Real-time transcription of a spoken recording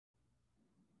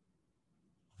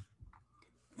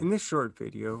In this short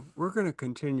video, we're going to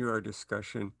continue our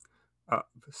discussion of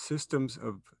systems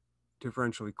of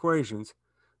differential equations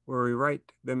where we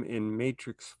write them in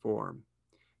matrix form.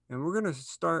 And we're going to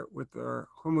start with our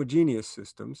homogeneous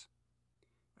systems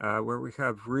where we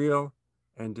have real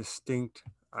and distinct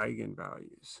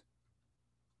eigenvalues.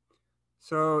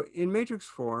 So in matrix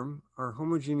form, our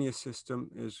homogeneous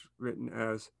system is written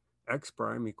as x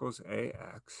prime equals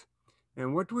ax.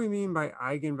 And what do we mean by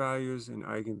eigenvalues and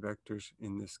eigenvectors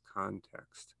in this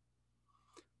context?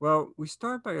 Well, we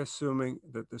start by assuming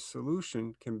that the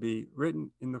solution can be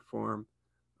written in the form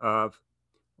of,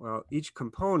 well, each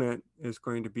component is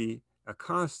going to be a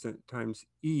constant times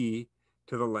e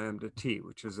to the lambda t,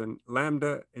 which is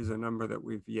lambda is a number that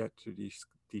we've yet to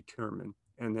determine.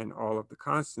 And then all of the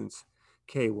constants,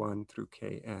 k1 through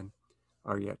kn,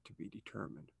 are yet to be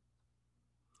determined.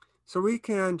 So we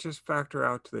can just factor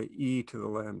out to the e to the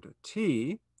lambda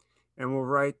t, and we'll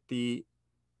write the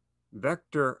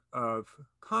vector of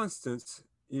constants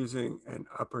using an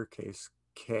uppercase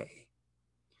K.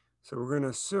 So we're going to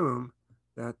assume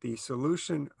that the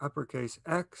solution uppercase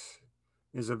X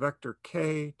is a vector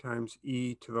K times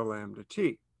e to the lambda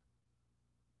t.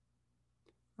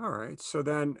 All right, so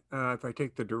then if I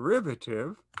take the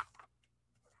derivative,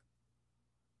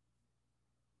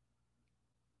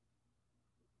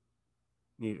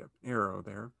 need an arrow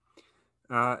there,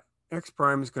 X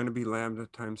prime is going to be lambda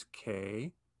times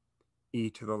K e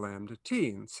to the lambda t,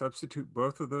 and substitute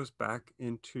both of those back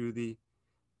into the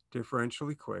differential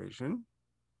equation.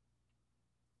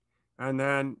 And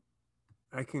then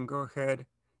I can go ahead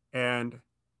and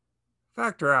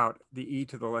factor out the e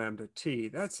to the lambda t.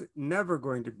 That's never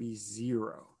going to be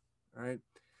 0, right?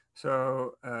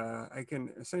 So I can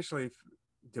essentially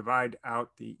divide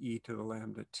out the e to the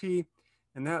lambda t,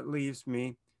 and that leaves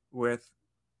me with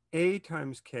a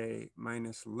times k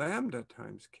minus lambda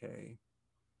times k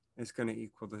is going to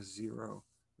equal the 0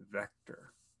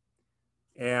 vector.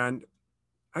 And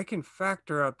I can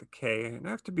factor out the k, and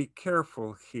I have to be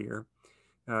careful here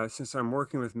since I'm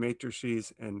working with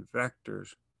matrices and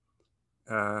vectors.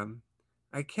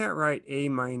 I can't write a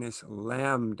minus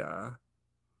lambda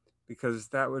because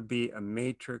that would be a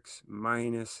matrix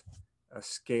minus a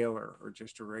scalar or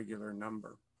just a regular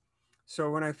number. So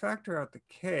when I factor out the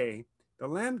k, the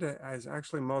lambda is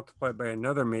actually multiplied by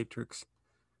another matrix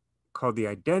called the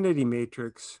identity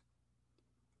matrix,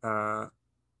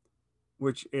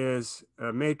 which is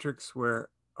a matrix where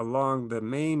along the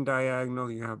main diagonal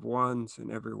you have ones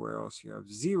and everywhere else you have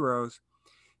zeros.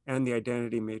 And the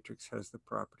identity matrix has the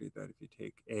property that if you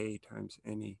take A times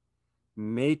any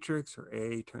matrix, or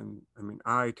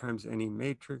I times any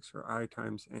matrix, or I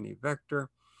times any vector,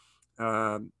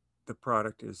 the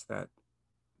product is that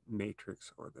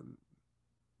matrix or the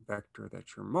vector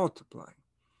that you're multiplying.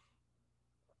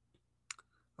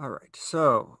 All right,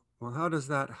 so, well, how does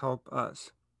that help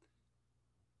us?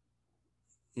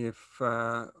 If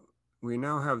we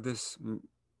now have this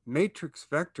matrix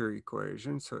vector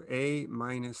equation, so a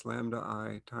minus lambda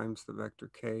I times the vector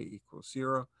k equals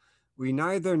 0. We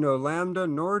neither know lambda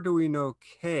nor do we know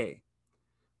k.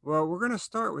 Well, we're going to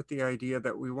start with the idea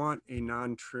that we want a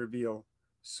non-trivial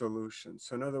solution.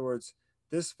 So in other words,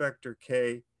 this vector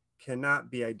k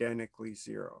cannot be identically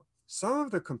 0. Some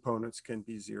of the components can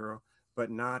be 0,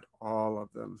 but not all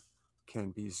of them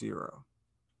can be 0.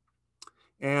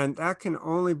 And that can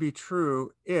only be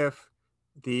true if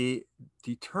the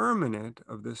determinant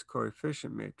of this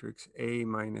coefficient matrix, A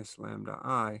minus lambda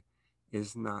I,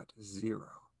 is not 0.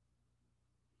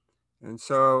 And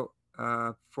so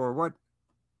for what,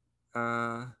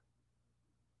 I'm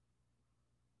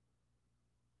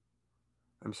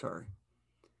sorry,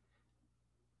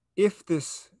 if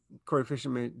this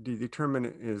coefficient, the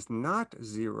determinant is not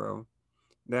 0,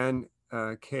 then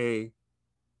K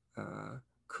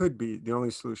could be, the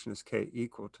only solution is K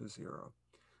equal to 0.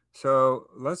 So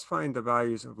let's find the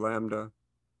values of lambda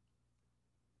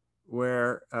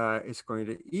where it's going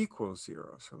to equal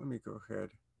 0. So let me go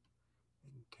ahead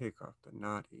and take off the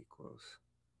not equals.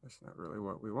 That's not really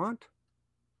what we want.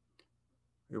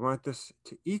 We want this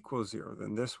to equal 0.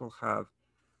 Then this will have,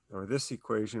 or this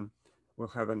equation will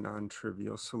have a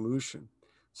non-trivial solution.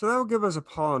 So that will give us a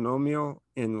polynomial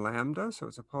in lambda. So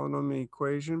it's a polynomial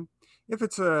equation. If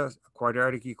it's a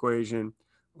quadratic equation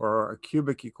or a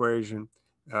cubic equation,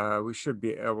 we should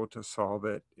be able to solve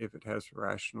it if it has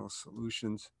rational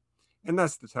solutions. And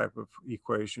that's the type of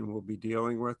equation we'll be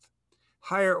dealing with.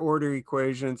 Higher order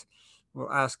equations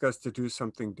will ask us to do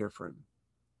something different,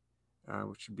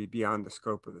 which should be beyond the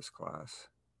scope of this class.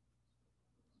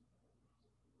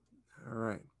 All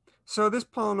right. So this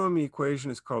polynomial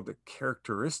equation is called the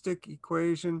characteristic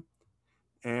equation.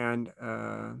 And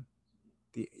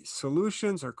the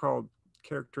solutions are called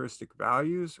characteristic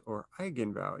values or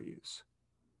eigenvalues.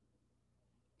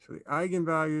 So the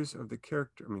eigenvalues of the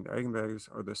the eigenvalues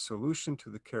are the solution to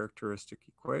the characteristic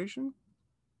equation.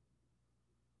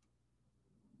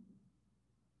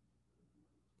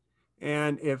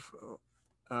 And if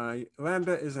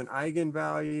lambda is an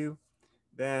eigenvalue,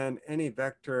 then any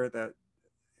vector that,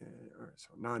 so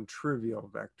non-trivial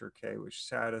vector k, which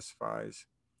satisfies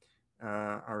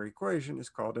our equation is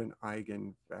called an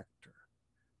eigenvector.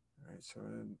 All right, so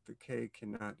the k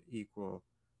cannot equal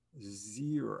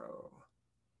 0.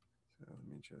 So let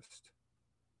me just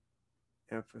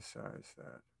emphasize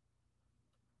that.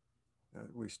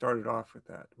 We started off with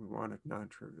that. We wanted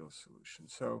non-trivial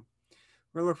solutions. So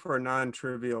we're looking for a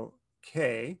non-trivial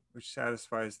k, which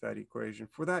satisfies that equation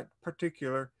for that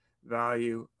particular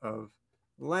value of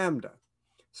lambda.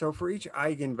 So for each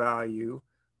eigenvalue,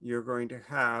 you're going to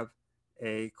have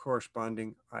a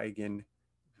corresponding eigenvector.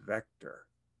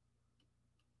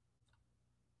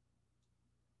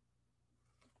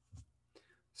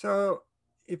 So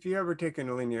if you ever taken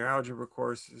a linear algebra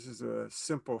course, this is a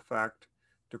simple fact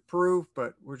to prove,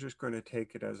 but we're just going to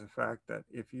take it as a fact that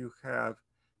if you have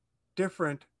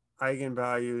different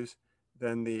eigenvalues,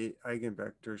 then the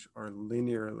eigenvectors are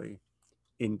linearly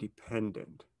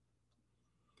independent.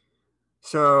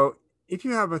 So if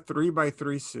you have a 3 by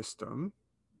 3 system,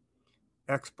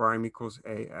 x prime equals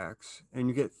ax, and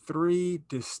you get 3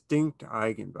 distinct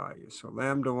eigenvalues. So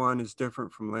lambda 1 is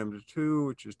different from lambda 2,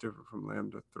 which is different from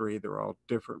lambda 3. They're all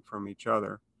different from each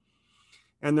other.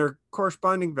 And their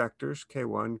corresponding vectors,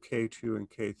 k1, k2, and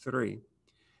k3.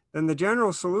 Then the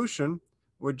general solution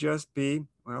would just be,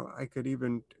 well, I could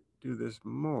even do this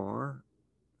more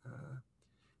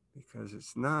because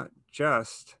it's not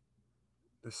just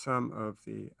the sum of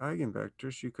the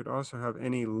eigenvectors. You could also have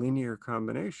any linear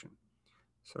combination.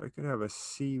 So I could have a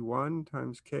C1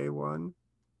 times K1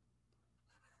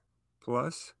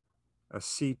 plus a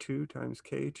C2 times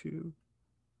K2.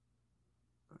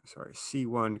 Sorry,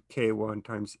 C1 K1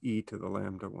 times e to the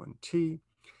lambda 1t,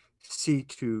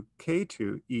 C2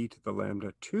 K2 e to the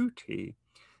lambda 2t,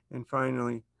 and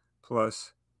finally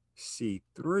plus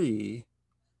C3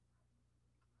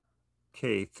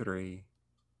 K3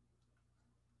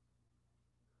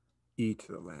 e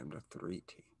to the lambda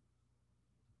 3t.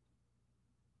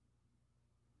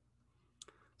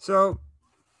 So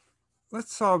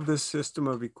let's solve this system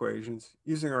of equations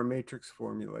using our matrix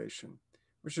formulation,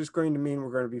 which is going to mean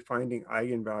we're going to be finding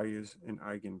eigenvalues and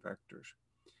eigenvectors.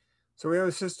 So we have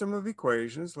a system of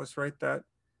equations. Let's write that.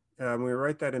 We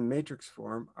write that in matrix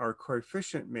form. Our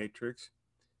coefficient matrix,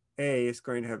 A, is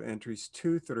going to have entries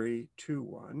 2, 3, 2,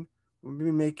 1. We'll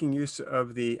be making use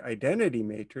of the identity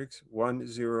matrix 1,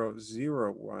 0,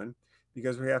 0, 1,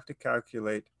 because we have to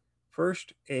calculate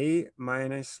first A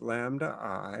minus lambda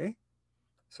I.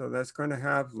 So that's going to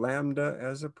have lambda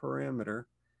as a parameter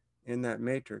in that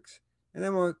matrix. And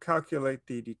then we'll calculate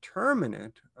the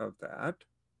determinant of that.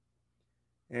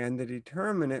 And the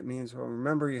determinant means, well,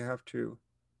 remember you have to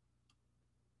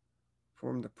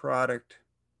form the product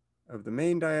of the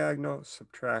main diagonal,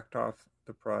 subtract off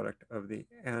the product of the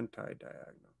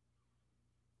anti-diagonal.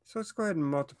 So let's go ahead and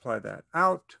multiply that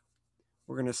out.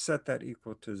 We're going to set that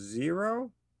equal to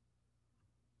 0.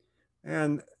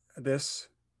 And this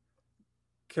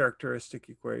characteristic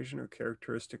equation or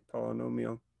characteristic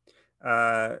polynomial,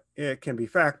 it can be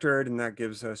factored, and that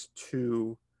gives us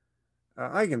 2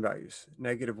 eigenvalues,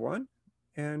 -1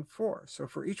 and 4. So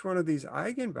for each one of these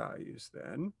eigenvalues,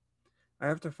 then, I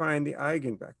have to find the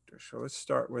eigenvector. So let's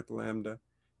start with lambda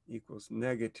equals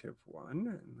 -1.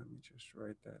 And let me just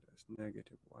write that as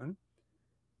 -1.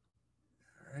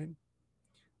 All right.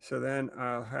 So then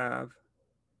I'll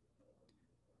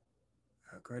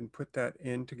go ahead and put that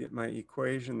in to get my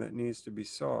equation that needs to be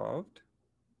solved.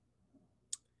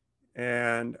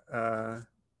 And I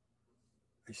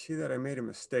see that I made a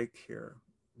mistake here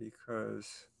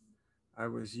because I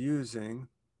was using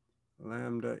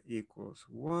lambda equals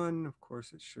 1. Of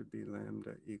course, it should be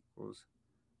lambda equals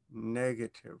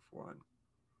 -1.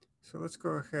 So let's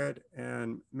go ahead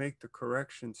and make the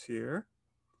corrections here.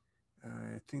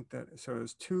 I think that, so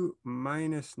it's 2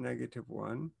 minus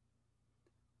 -1.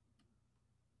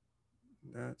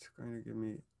 That's going to give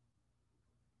me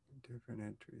different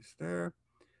entries there.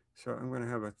 So I'm going to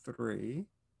have a 3.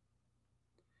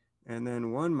 And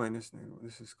then 1 minus -1,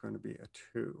 this is going to be a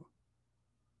 2.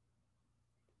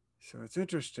 So it's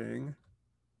interesting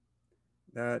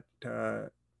that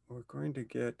we're going to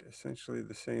get essentially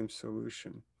the same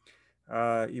solution,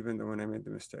 even though when I made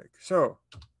the mistake. So,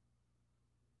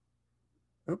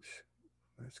 oops,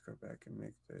 let's go back and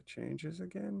make the changes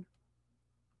again.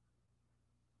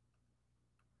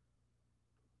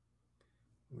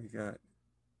 we got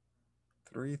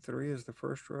 3, 3 is the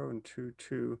first row, and 2,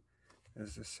 2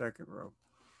 is the second row.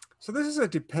 So this is a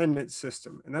dependent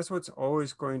system, and that's what's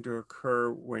always going to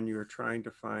occur when you're trying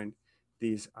to find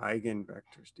these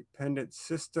eigenvectors. Dependent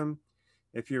system,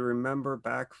 if you remember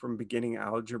back from beginning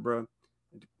algebra,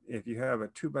 if you have a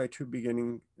 2 by 2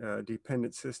 beginning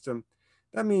dependent system,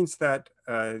 that means that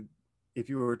if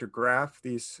you were to graph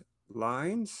these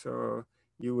lines, so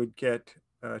you would get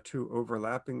two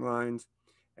overlapping lines,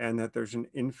 and that there's an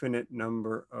infinite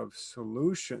number of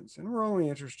solutions. And we're only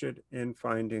interested in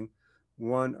finding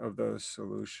one of those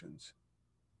solutions.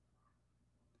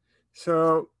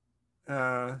 So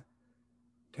to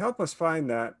help us find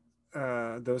that,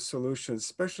 those solutions,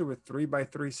 especially with 3 by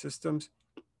 3 systems,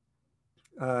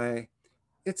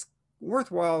 it's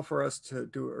worthwhile for us to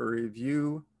do a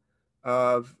review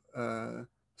of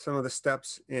some of the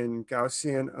steps in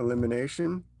Gaussian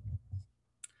elimination.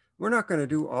 We're not going to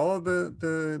do all of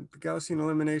the Gaussian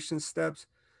elimination steps.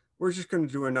 We're just going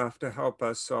to do enough to help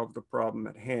us solve the problem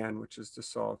at hand, which is to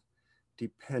solve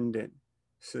dependent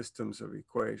systems of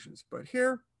equations. But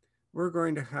here, we're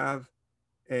going to have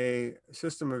a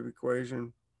system of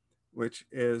equation which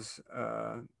is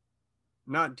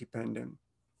not dependent.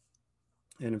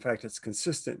 And in fact, it's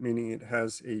consistent, meaning it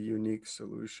has a unique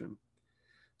solution.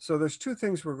 So there's two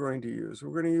things we're going to use.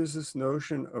 We're going to use this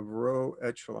notion of row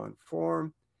echelon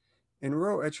form. In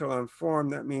row echelon form,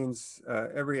 that means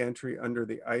every entry under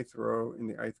the ith row in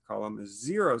the ith column is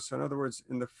 0. So in other words,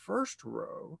 in the first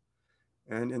row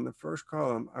and in the first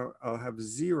column, I'll have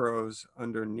zeros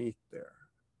underneath there.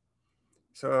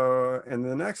 So, and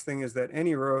the next thing is that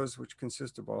any rows which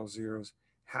consist of all zeros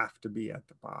have to be at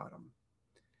the bottom.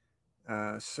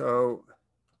 So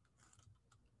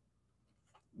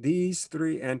these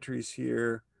three entries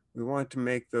here, we want to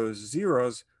make those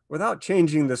zeros without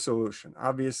changing the solution.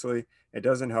 Obviously, it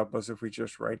doesn't help us if we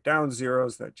just write down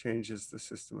zeros. That changes the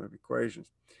system of equations.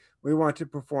 We want to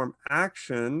perform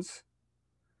actions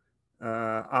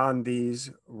on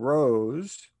these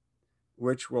rows,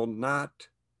 which will not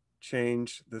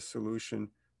change the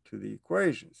solution to the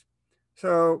equations.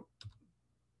 So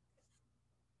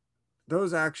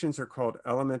those actions are called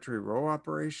elementary row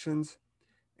operations,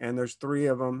 and there's three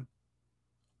of them.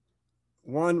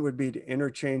 One would be to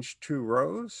interchange two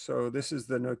rows. So this is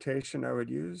the notation I would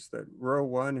use, that row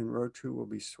 1 and row 2 will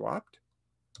be swapped.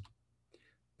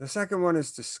 The second one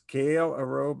is to scale a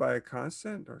row by a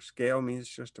constant, or scale means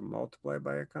just to multiply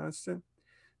by a constant.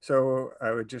 So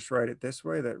I would just write it this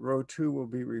way, that row 2 will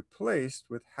be replaced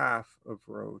with half of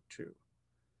row 2.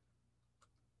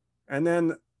 And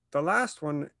then the last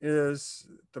one is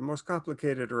the most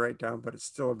complicated to write down, but it's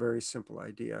still a very simple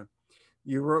idea.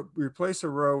 You replace a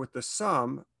row with the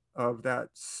sum of that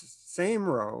same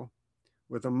row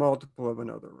with a multiple of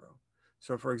another row.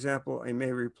 So for example, I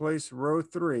may replace row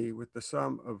 3 with the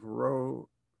sum of row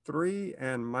 3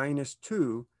 and minus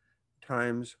 2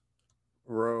 times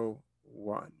row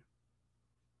 1.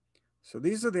 So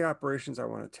these are the operations I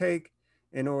want to take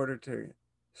in order to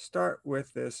start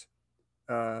with this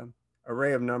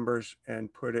array of numbers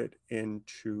and put it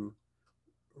into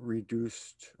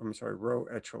row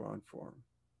echelon form.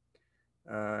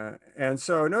 And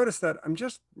so notice that I'm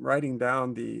just writing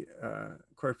down the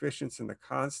coefficients and the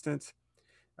constants.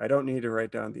 I don't need to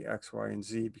write down the x, y, and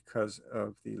z because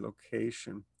of the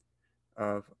location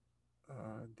of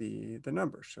the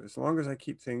numbers. So as long as I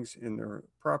keep things in their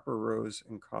proper rows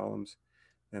and columns,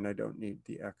 then I don't need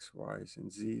the x, y's,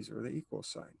 and z's or the equal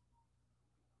sign.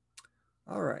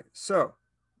 All right, so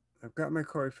I've got my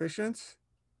coefficients.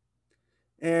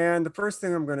 And the first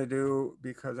thing I'm going to do,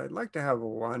 because I'd like to have a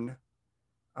 1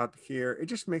 up here, it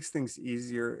just makes things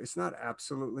easier. It's not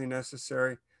absolutely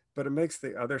necessary, but it makes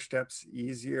the other steps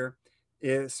easier.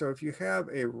 So if you have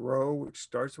a row which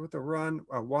starts with a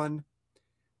 1,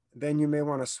 then you may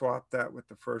want to swap that with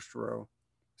the first row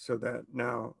so that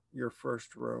now your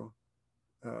first row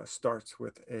starts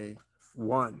with a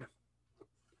 1.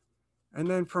 And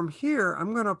then from here,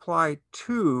 I'm going to apply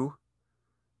two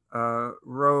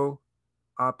row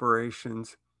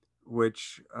operations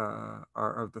which are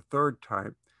of the third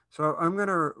type. So I'm going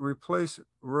to replace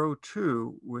row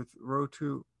 2 with row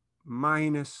 2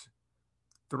 minus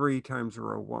 3 times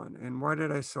row 1. And why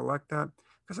did I select that?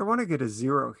 Because I want to get a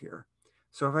 0 here.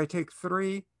 So if I take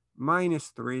 3 minus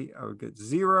 3, I would get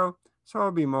 0. So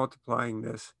I'll be multiplying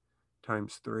this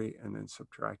times 3 and then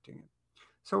subtracting it.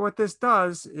 So what this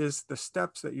does is the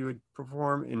steps that you would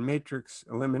perform in matrix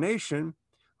elimination,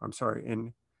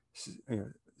 in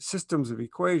systems of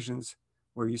equations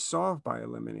where you solve by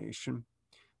elimination,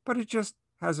 but it just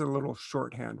has a little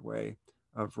shorthand way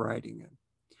of writing it.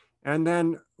 And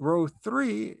then row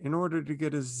 3, in order to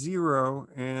get a 0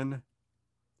 in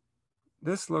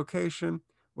this location,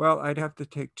 well, I'd have to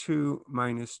take 2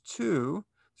 minus 2.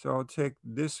 So I'll take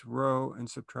this row and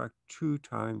subtract 2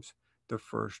 times the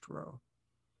first row.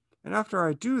 And after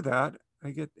I do that,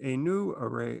 I get a new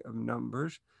array of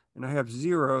numbers, and I have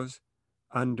zeros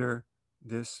under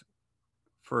this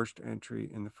first entry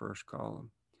in the first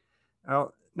column.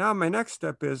 Now my next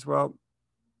step is, well,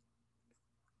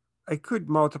 I could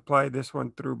multiply this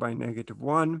one through by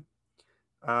 -1.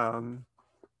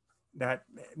 That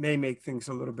may make things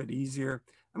a little bit easier.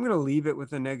 I'm going to leave it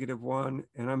with a -1,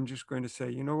 and I'm just going to say,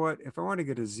 you know what, if I want to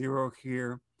get a 0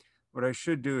 here, what I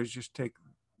should do is just take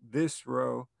this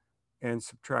row and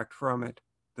subtract from it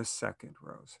the second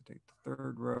row. So take the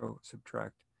third row,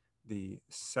 subtract the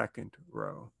second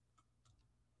row.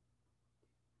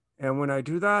 And when I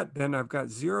do that, then I've got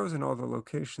zeros in all the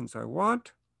locations I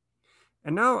want.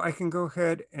 And now I can go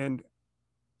ahead and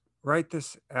write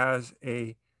this as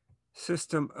a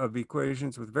system of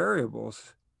equations with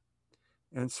variables.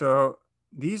 And so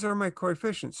these are my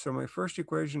coefficients. So my first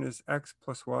equation is x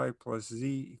plus y plus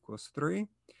z equals 3.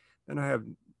 Then I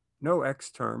have no x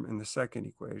term in the second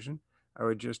equation. I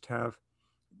would just have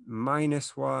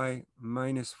minus y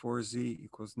minus 4z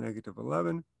equals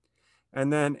 -11.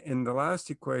 And then in the last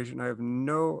equation, I have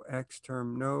no x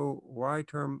term, no y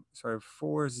term. So I have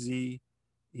 4z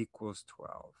equals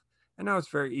 12. And now it's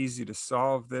very easy to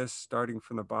solve this, starting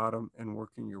from the bottom and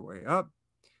working your way up.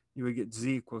 You would get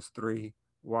z equals 3,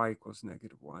 y equals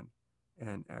 -1,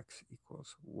 and x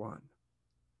equals 1.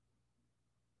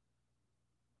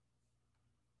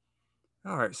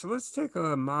 All right, so let's take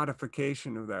a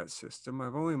modification of that system.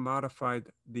 I've only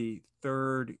modified the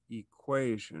third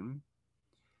equation.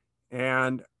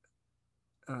 And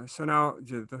so now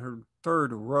the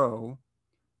third row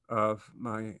of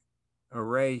my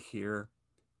array here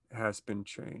has been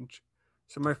changed.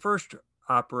 So my first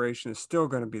operation is still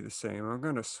going to be the same. I'm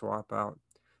going to swap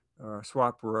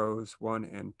rows 1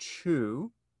 and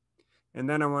 2. And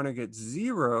then I want to get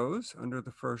zeros under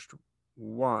the first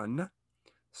one.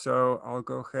 So I'll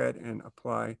go ahead and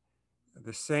apply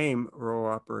the same row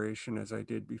operation as I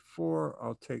did before.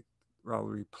 I'll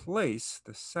replace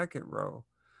the second row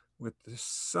with the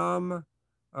sum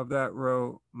of that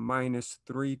row minus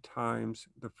 3 times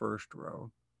the first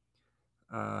row.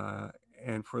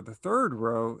 And for the third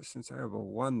row, since I have a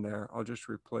 1 there, I'll just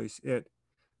replace it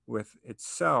with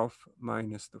itself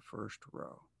minus the first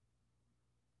row.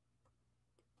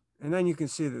 And then you can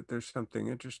see that there's something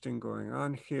interesting going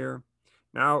on here.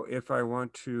 Now, if I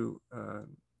want to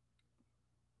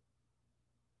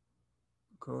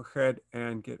go ahead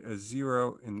and get a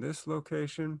 0 in this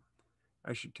location,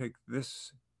 I should take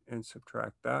this and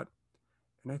subtract that.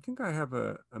 And I think I have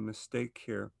a mistake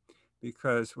here,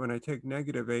 because when I take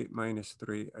 -8 minus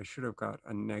 3, I should have got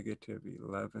a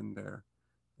 -11 there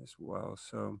as well.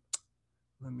 So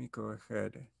let me go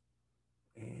ahead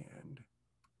and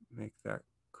make that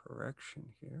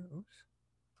correction here. Oops.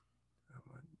 I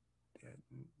want that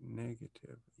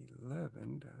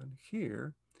 -11 down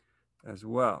here as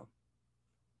well.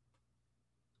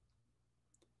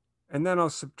 And then I'll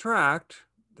subtract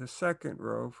the second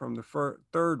row from the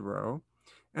third row,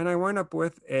 and I wind up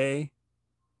with a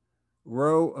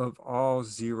row of all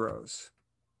zeros.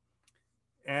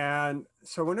 And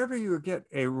so whenever you get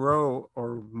a row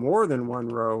or more than one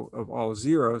row of all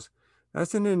zeros,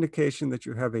 that's an indication that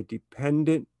you have a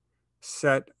dependent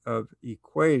set of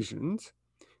equations.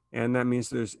 And that means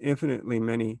there's infinitely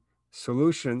many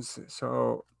solutions.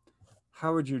 So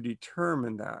how would you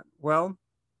determine that? Well,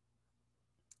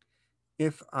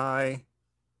 if I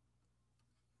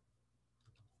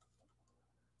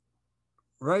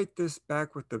write this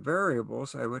back with the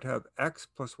variables, I would have x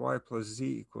plus y plus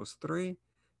z equals 3,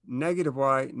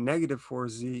 -y,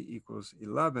 -4z equals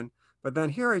 11. But then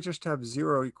here I just have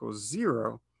 0 equals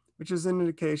 0, which is an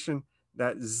indication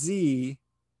that z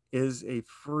is a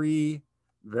free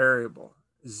variable.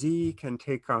 Z can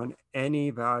take on any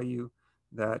value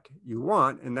that you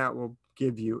want, and that will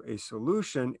give you a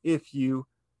solution if you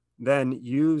then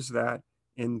use that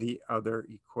in the other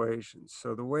equations.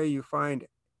 So the way you find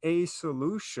a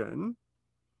solution,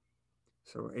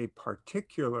 so a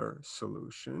particular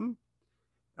solution,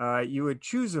 you would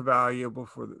choose a value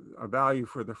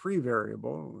for the free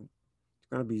variable. It's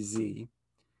going to be z.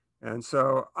 And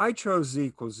so I chose z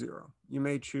equals 0. You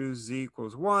may choose z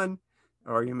equals 1,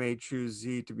 or you may choose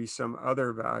z to be some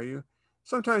other value.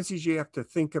 Sometimes you have to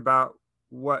think about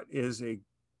what is a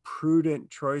prudent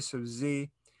choice of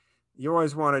z. You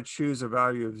always want to choose a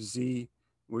value of z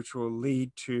which will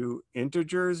lead to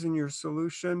integers in your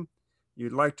solution.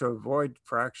 you'd like to avoid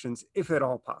fractions if at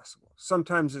all possible.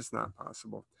 Sometimes it's not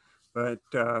possible. But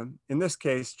in this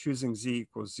case, choosing z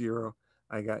equals 0,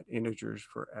 I got integers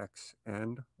for x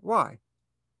and y.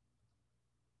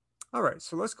 All right,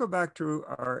 so let's go back to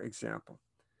our example.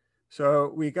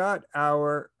 So we got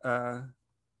our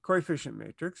coefficient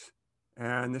matrix,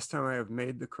 and this time I have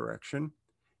made the correction,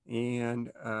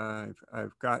 and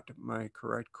I've got my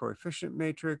correct coefficient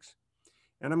matrix,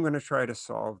 and I'm going to try to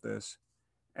solve this.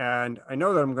 And I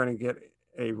know that I'm going to get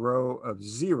a row of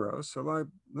zeros, so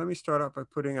let me start out by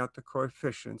putting out the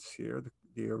coefficients here,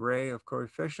 the array of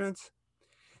coefficients.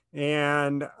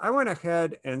 And I went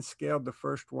ahead and scaled the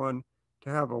first one to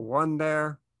have a 1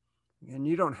 there. And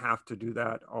you don't have to do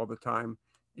that all the time.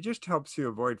 It just helps you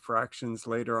avoid fractions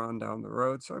later on down the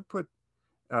road. So I put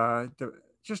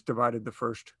just divided the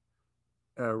first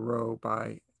row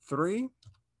by 3.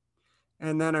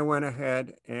 And then I went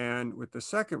ahead and with the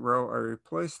second row, I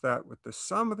replaced that with the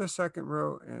sum of the second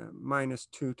row and minus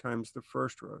 2 times the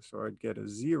first row. So I'd get a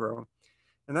 0.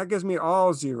 And that gives me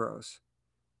all zeros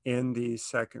in the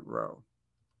second row,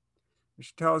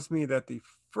 which tells me that the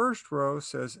first row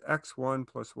says x1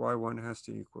 plus y1 has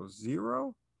to equal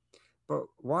 0, but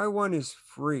y1 is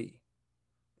free,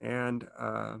 and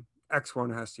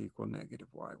x1 has to equal negative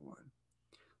y1.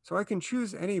 So I can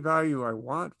choose any value I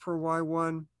want for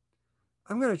y1.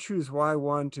 I'm going to choose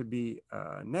y1 to be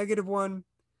negative 1.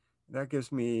 That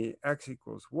gives me x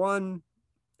equals 1.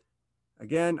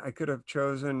 Again, I could have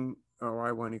chosen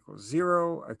y1 equals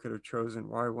 0. I could have chosen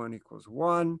y1 equals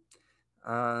 1.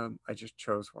 I just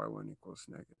chose y1 equals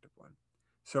negative 1.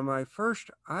 So my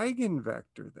first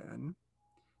eigenvector then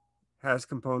has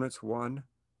components 1,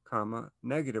 comma,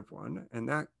 negative 1, and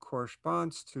that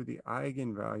corresponds to the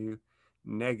eigenvalue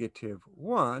negative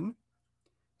 1.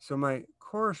 So my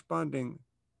corresponding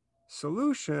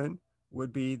solution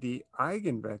would be the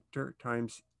eigenvector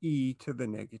times e to the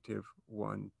negative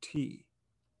 1t.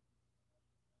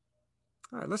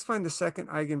 All right, let's find the second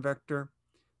eigenvector.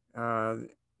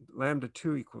 Lambda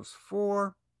 2 equals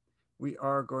 4. We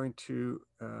are going to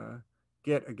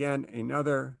get, again,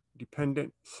 another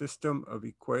dependent system of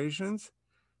equations.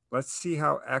 Let's see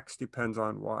how x depends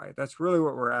on y. That's really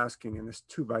what we're asking in this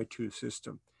 2 by 2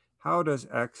 system. How does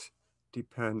x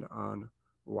depend on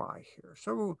y here?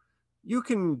 So you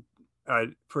can,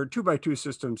 for 2 by 2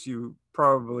 systems, you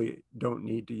probably don't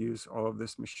need to use all of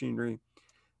this machinery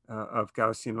of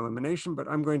Gaussian elimination, but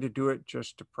I'm going to do it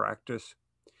just to practice.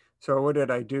 So what did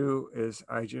I do is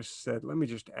I just said, let me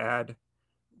just add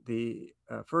the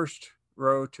first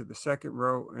row to the second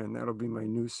row, and that'll be my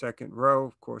new second row,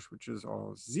 of course, which is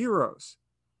all zeros.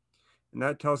 And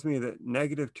that tells me that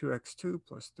negative 2x2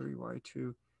 plus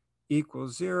 3y2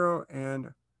 equals 0,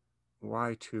 and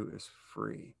y2 is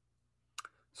free.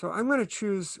 So I'm going to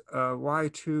choose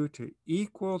y2 to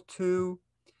equal 2.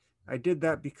 I did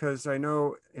that because I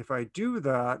know if I do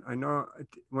that, I know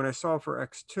when I solve for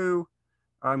x2,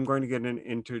 I'm going to get an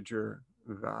integer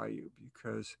value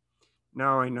because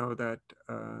now I know that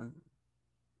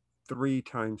 3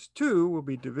 times 2 will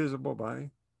be divisible by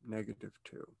negative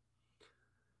 2.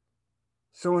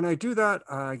 So when I do that,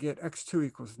 I get x2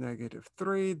 equals negative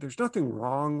 3. There's nothing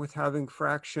wrong with having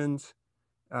fractions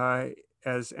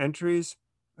as entries.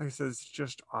 Like I said, it's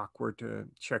just awkward to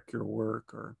check your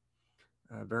work or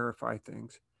verify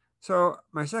things. So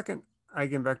my second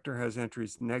eigenvector has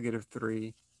entries negative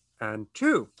 3 and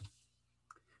 2,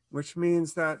 which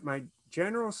means that my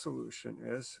general solution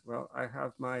is, well, I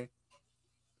have my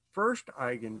first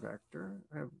eigenvector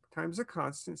times a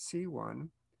constant c1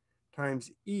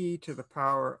 times e to the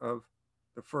power of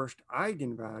the first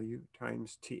eigenvalue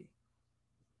times t.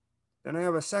 Then I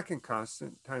have a second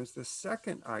constant times the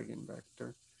second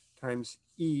eigenvector times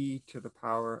e to the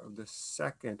power of the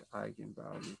second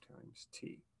eigenvalue times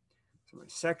t. So my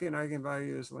second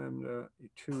eigenvalue is lambda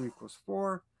 2 equals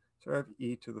 4, so I have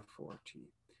e to the 4t.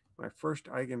 My first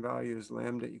eigenvalue is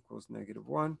lambda equals negative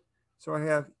 1, so I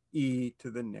have e to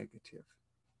the negative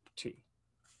t.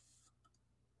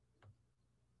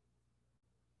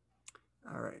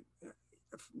 All right.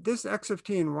 This x of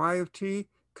t and y of t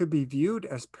could be viewed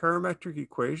as parametric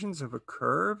equations of a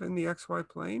curve in the xy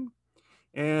plane.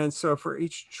 And so for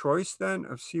each choice then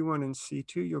of c1 and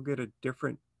c2, you'll get a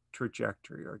different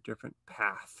trajectory or a different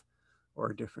path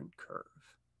or a different curve.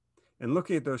 And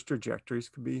looking at those trajectories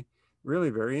could be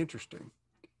really very interesting.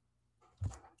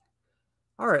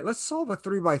 All right, let's solve a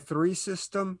 3 by 3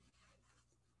 system.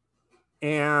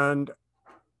 And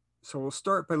so we'll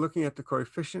start by looking at the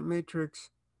coefficient matrix,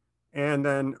 and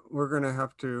then we're going to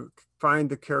have to find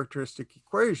the characteristic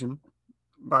equation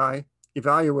by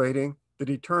evaluating the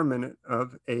determinant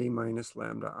of a minus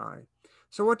lambda I.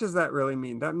 So what does that really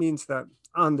mean? That means that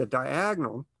on the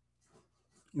diagonal,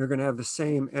 you're going to have the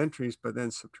same entries, but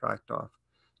then subtract off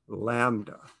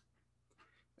lambda.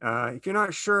 If you're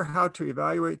not sure how to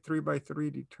evaluate 3 by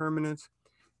 3 determinants,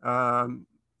 what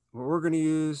we're going to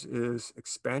use is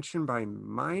expansion by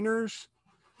minors.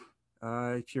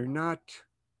 If you're not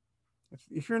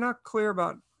clear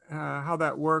about how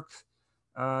that works,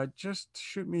 just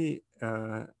shoot me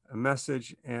a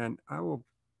message and I will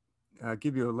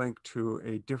give you a link to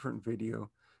a different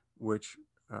video which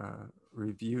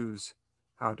reviews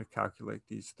how to calculate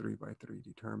these 3 by 3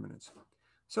 determinants.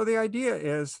 So the idea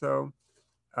is, though,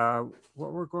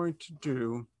 what we're going to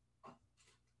do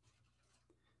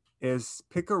is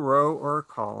pick a row or a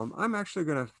column. I'm actually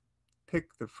going to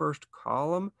pick the first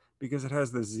column because it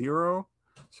has the 0.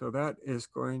 So that is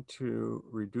going to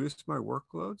reduce my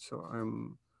workload. So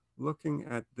I'm looking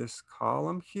at this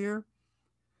column here.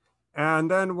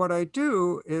 And then what I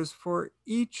do is for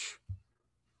each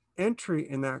entry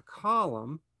in that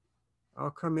column,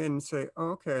 I'll come in and say,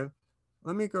 oh, okay,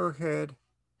 let me go ahead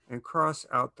and cross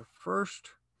out the first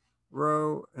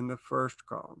row and the first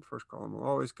column. First column will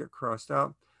always get crossed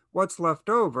out. What's left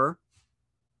over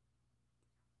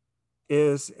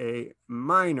is a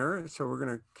minor. So we're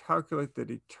going to calculate the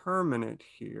determinant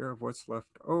here of what's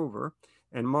left over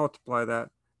and multiply that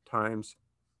times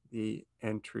the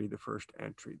entry, the first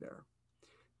entry there.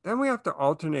 Then we have to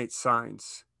alternate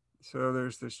signs. So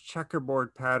there's this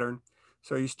checkerboard pattern.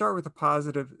 So you start with a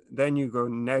positive, then you go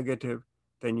negative,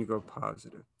 then you go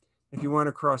positive. If you want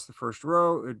to cross the first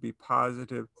row, it would be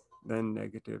positive, then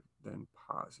negative, then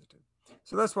positive.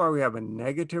 So that's why we have a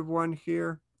negative one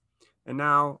here. And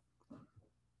now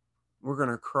we're going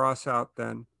to cross out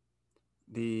then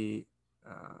the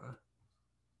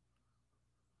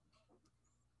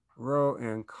row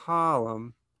and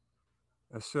column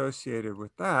associated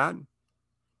with that.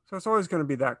 So it's always going to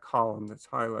be that column that's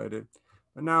highlighted.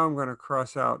 But now I'm going to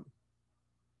cross out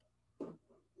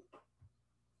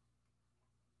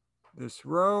this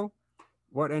row.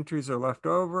 What entries are left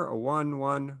over? A 1,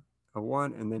 1, a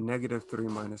 1, and then negative 3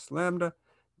 minus lambda.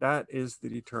 That is the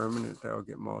determinant that will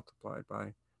get multiplied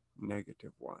by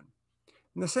negative 1.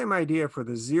 And the same idea for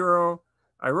the 0.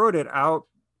 I wrote it out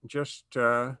just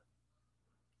for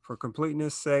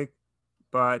completeness sake,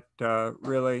 but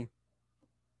really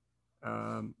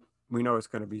we know it's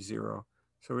going to be 0.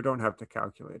 So we don't have to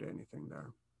calculate anything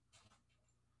there.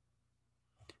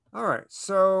 All right,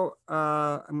 so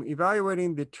I'm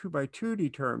evaluating the 2 by 2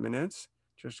 determinants,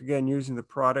 just again using the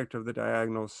product of the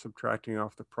diagonals, subtracting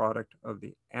off the product of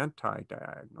the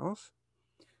anti-diagonals.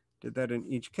 Did that in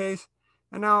each case.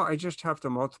 And now I just have to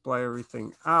multiply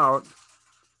everything out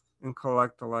and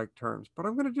collect the like terms. But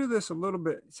I'm going to do this a little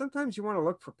bit. Sometimes you want to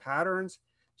look for patterns.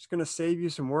 It's going to save you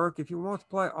some work. If you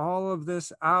multiply all of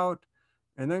this out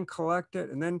and then collect it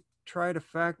and then try to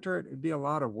factor it, it'd be a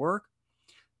lot of work.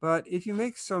 But if you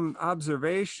make some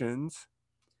observations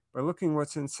by looking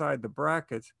what's inside the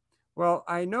brackets, well,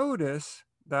 I notice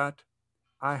that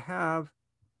I have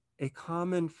a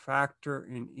common factor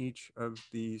in each of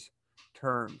these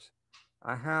terms.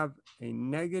 I have a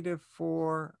negative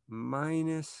 4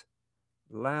 minus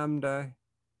lambda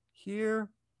here.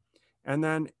 And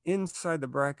then inside the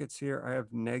brackets here, I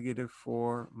have negative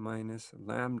 4 minus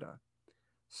lambda.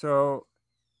 So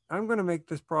I'm going to make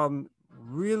this problem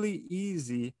really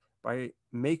easy by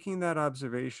making that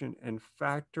observation and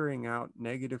factoring out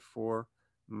negative 4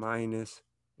 minus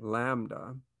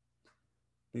lambda,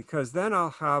 because then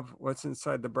I'll have what's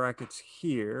inside the brackets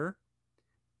here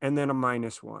and then a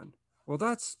minus 1. Well,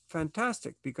 that's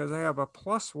fantastic because I have a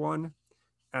plus 1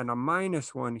 and a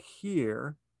minus 1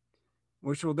 here,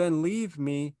 which will then leave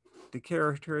me the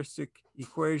characteristic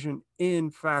equation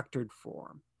in factored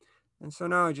form. And so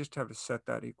now I just have to set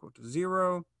that equal to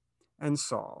 0 and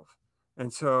solve.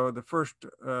 And so the first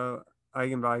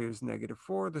eigenvalue is negative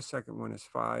 4, the second one is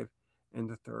 5, and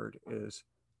the third is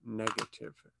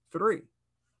negative 3.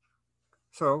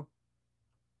 So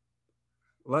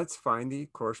let's find the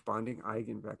corresponding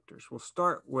eigenvectors. We'll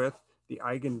start with the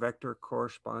eigenvector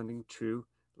corresponding to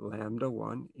lambda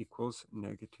 1 equals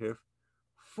negative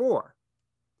 4.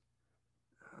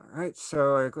 All right,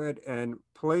 so I go ahead and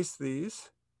place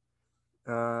these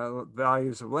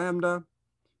values of lambda,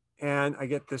 and I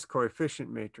get this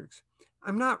coefficient matrix.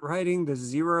 I'm not writing the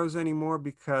zeros anymore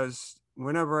because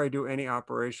whenever I do any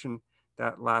operation,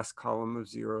 that last column of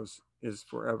zeros is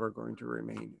forever going to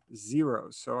remain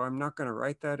zeros. So I'm not going to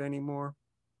write that anymore.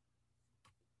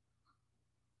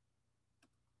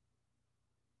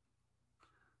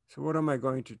 So what am I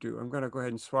going to do? I'm going to go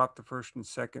ahead and swap the first and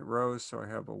second rows. So I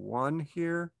have a 1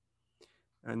 here.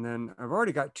 And then I've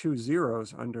already got 2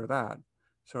 zeros under that.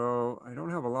 So I don't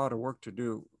have a lot of work to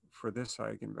do for this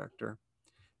eigenvector.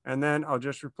 And then I'll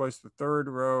just replace the third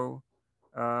row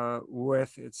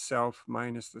with itself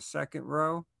minus the second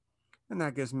row. And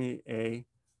that gives me a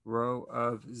row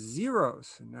of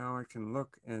zeros. And now I can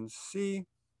look and see,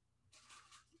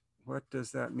 what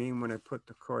does that mean when I put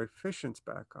the coefficients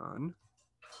back on?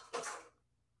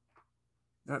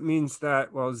 That means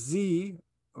that, well, z,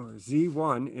 or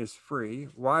z1 is free.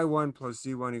 y1 plus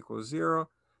z1 equals 0,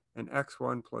 and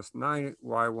x1 plus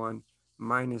 9y1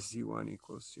 minus z1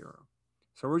 equals 0.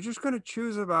 So we're just going to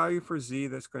choose a value for z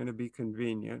that's going to be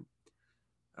convenient.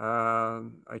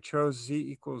 I chose z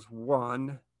equals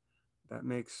 1. That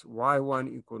makes y1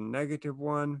 equal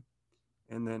 -1,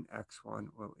 and then x1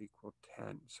 will equal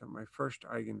 10. So my first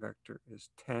eigenvector is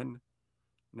 10,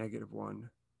 -1,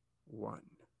 1.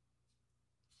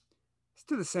 Let's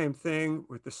do the same thing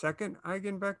with the second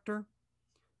eigenvector.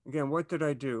 Again, what did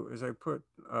I do? Is I put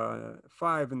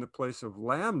 5 in the place of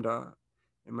lambda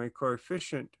in my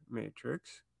coefficient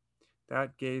matrix.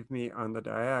 That gave me on the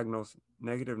diagonals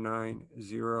 -9,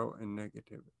 0, and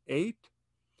 -8.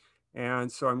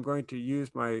 And so I'm going to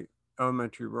use my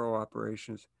elementary row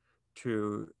operations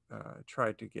to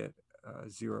try to get a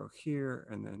 0 here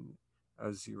and then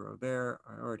a 0 there.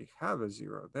 I already have a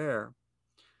 0 there.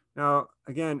 Now,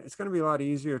 again, it's going to be a lot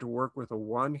easier to work with a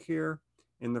 1 here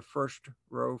in the first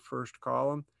row, first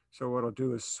column. So what I'll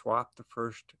do is swap the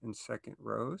first and second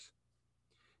rows.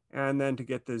 And then to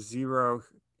get the 0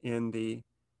 in the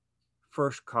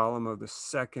first column of the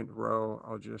second row,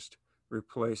 I'll just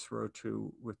replace row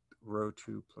 2 with row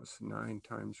 2 plus 9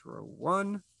 times row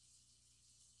 1.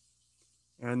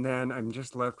 And then I'm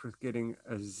just left with getting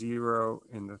a 0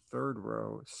 in the third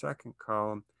row, second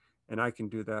column. And I can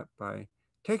do that by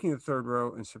taking the third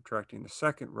row and subtracting the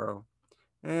second row.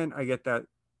 And I get that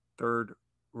third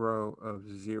row of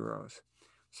zeros.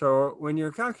 So when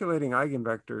you're calculating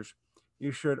eigenvectors,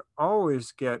 you should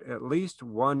always get at least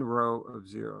one row of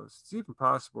zeros. It's even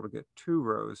possible to get 2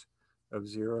 rows of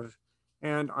zeros.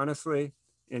 And honestly,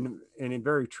 in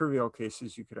very trivial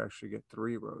cases, you could actually get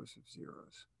 3 rows of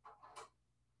zeros.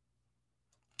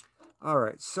 All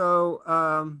right, so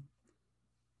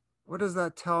what does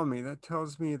that tell me? That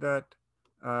tells me that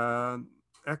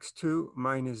x2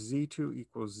 minus z2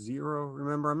 equals 0.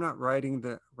 Remember, I'm not writing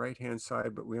the right-hand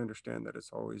side, but we understand that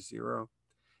it's always 0.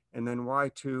 And then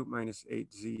y2 minus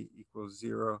 8z equals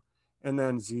 0. And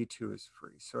then z2 is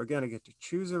free. So again, I get to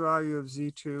choose a value of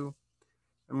z2.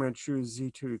 I'm going to choose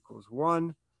z2 equals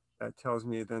 1. That tells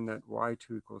me then that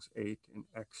y2 equals 8 and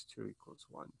x2 equals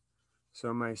 1.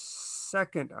 So my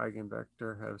second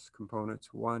eigenvector has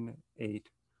components 1,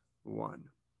 8,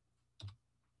 1.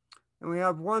 And we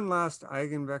have one last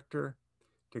eigenvector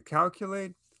to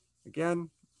calculate.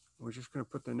 Again, we're just going to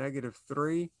put the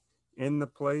 -3 in the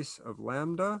place of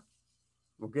lambda.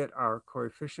 We'll get our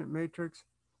coefficient matrix,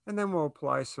 and then we'll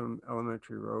apply some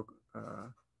elementary row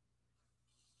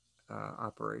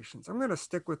operations. I'm going to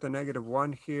stick with the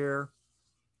 -1 here.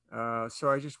 So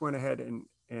I just went ahead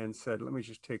and said, let me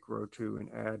just take row 2 and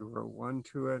add row 1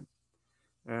 to it.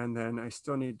 And then I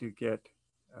still need to get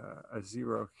a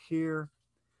 0 here.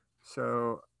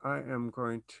 So I am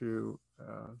going to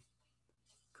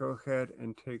go ahead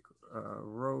and take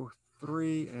row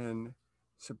 3 and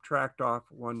subtract off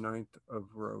 1/9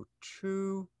 of row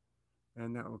 2.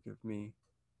 And that will give me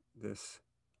this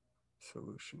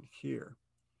solution here.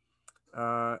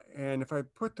 And if I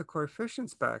put the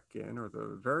coefficients back in, or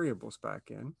the variables back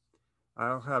in,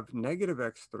 I'll have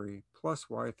 -x3 plus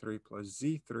y3 plus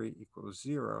z3 equals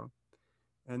 0.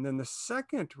 And then the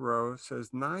second row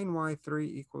says 9y3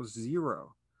 equals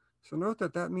 0. So note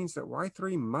that that means that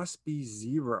y3 must be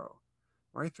 0.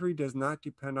 y3 does not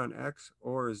depend on x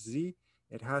or z.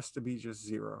 It has to be just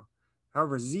 0.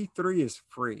 However, z3 is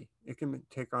free. It can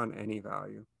take on any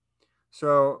value.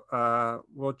 So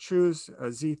we'll choose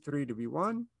z3 to be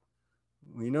 1.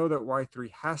 We know that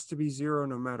y3 has to be 0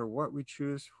 no matter what we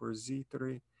choose for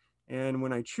z3. And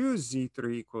when I choose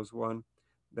z3 equals 1,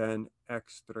 then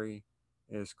x3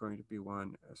 is going to be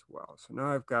 1 as well. So now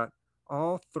I've got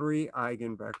all 3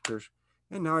 eigenvectors,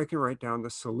 and now I can write down the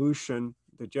solution,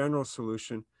 the general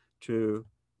solution to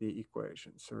the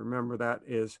equation. So remember, that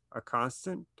is a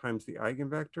constant times the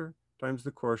eigenvector times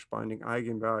the corresponding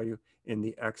eigenvalue in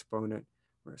the exponent.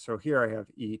 So here I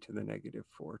have e to the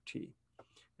 -4t.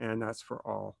 And that's for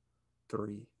all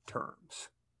 3 terms.